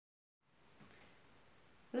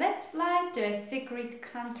let's fly to a secret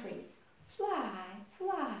country. Fly,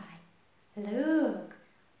 fly. Look,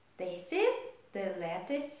 this is the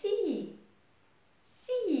letter C.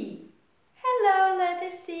 C. Hello,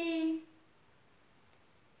 letter C.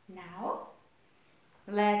 Now,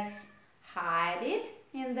 let's hide it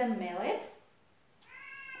in the millet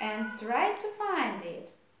and try to find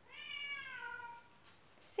it.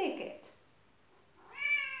 Seek it.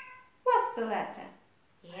 What's the letter?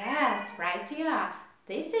 Yes, right here.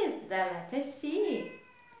 This is the letter C.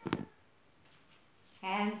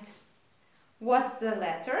 And what's the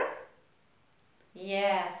letter?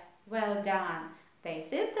 Yes, well done. This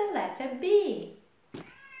is the letter B.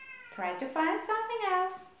 Try to find something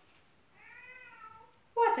else.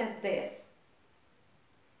 What is this?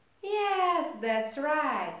 Yes, that's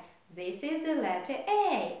right. This is the letter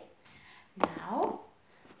A. Now,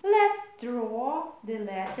 let's draw the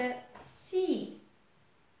letter C.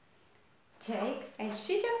 Take a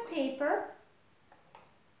sheet of paper,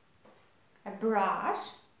 a brush,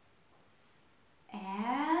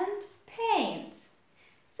 and paint.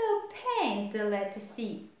 So paint the letter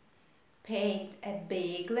C. Paint a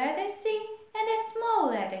big letter C and a small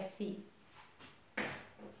letter C.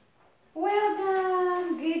 Well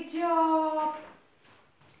done, good job.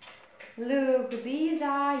 Look, these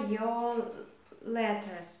are your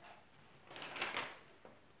letters.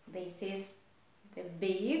 This is the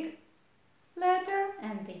big letter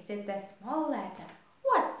and this is the small letter.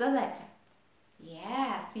 What's the letter?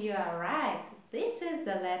 Yes, you are right. This is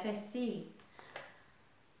the letter C.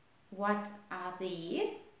 What are these?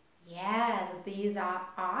 Yes, these are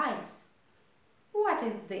eyes. What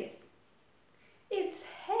is this? It's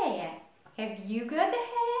hair. Have you got a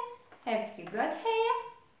hair? Have you got hair?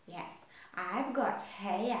 Yes, I've got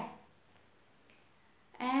hair.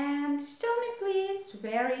 And show me please,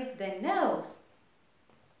 where is the nose?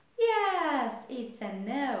 Yes, it's a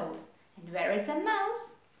nose. And where is a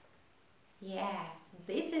mouse? Yes,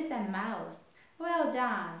 this is a mouse. Well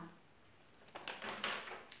done.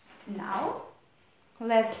 Now,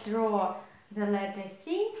 let's draw the letter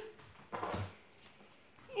C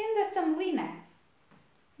in the semblina.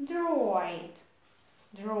 Draw it.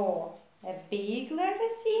 Draw a big letter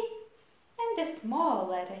C and a small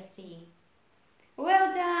letter C.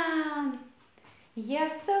 Well done! You're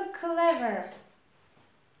so clever.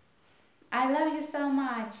 I love you so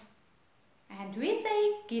much. And we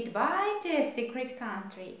say goodbye to a secret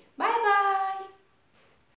country. Bye-bye!